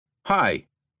Hi,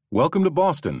 welcome to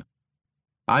Boston.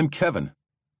 I'm Kevin,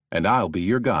 and I'll be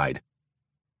your guide.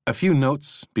 A few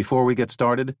notes before we get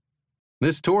started.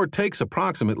 This tour takes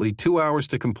approximately 2 hours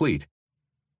to complete.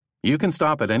 You can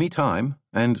stop at any time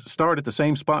and start at the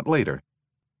same spot later.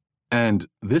 And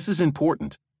this is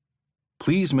important.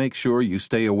 Please make sure you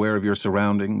stay aware of your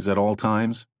surroundings at all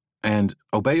times and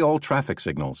obey all traffic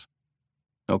signals.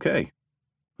 Okay,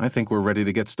 I think we're ready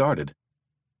to get started.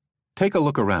 Take a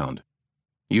look around.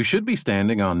 You should be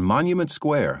standing on Monument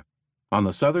Square, on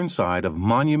the southern side of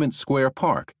Monument Square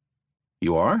Park.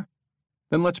 You are?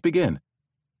 Then let's begin.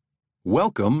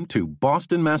 Welcome to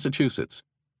Boston, Massachusetts,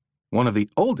 one of the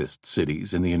oldest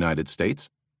cities in the United States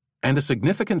and a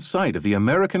significant site of the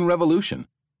American Revolution.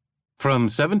 From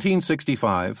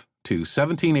 1765 to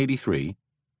 1783,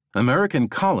 American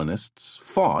colonists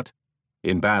fought,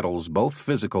 in battles both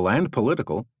physical and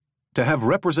political, to have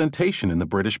representation in the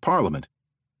British Parliament.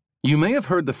 You may have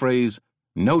heard the phrase,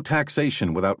 "no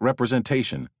taxation without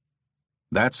representation."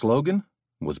 That slogan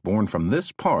was born from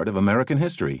this part of American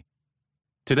history.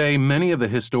 Today, many of the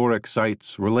historic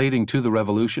sites relating to the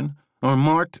Revolution are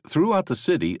marked throughout the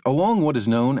city along what is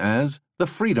known as the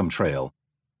Freedom Trail,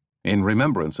 in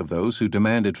remembrance of those who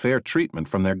demanded fair treatment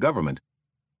from their government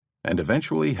and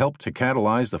eventually helped to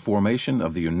catalyze the formation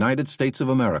of the United States of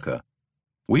America.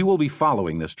 We will be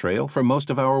following this trail for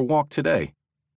most of our walk today.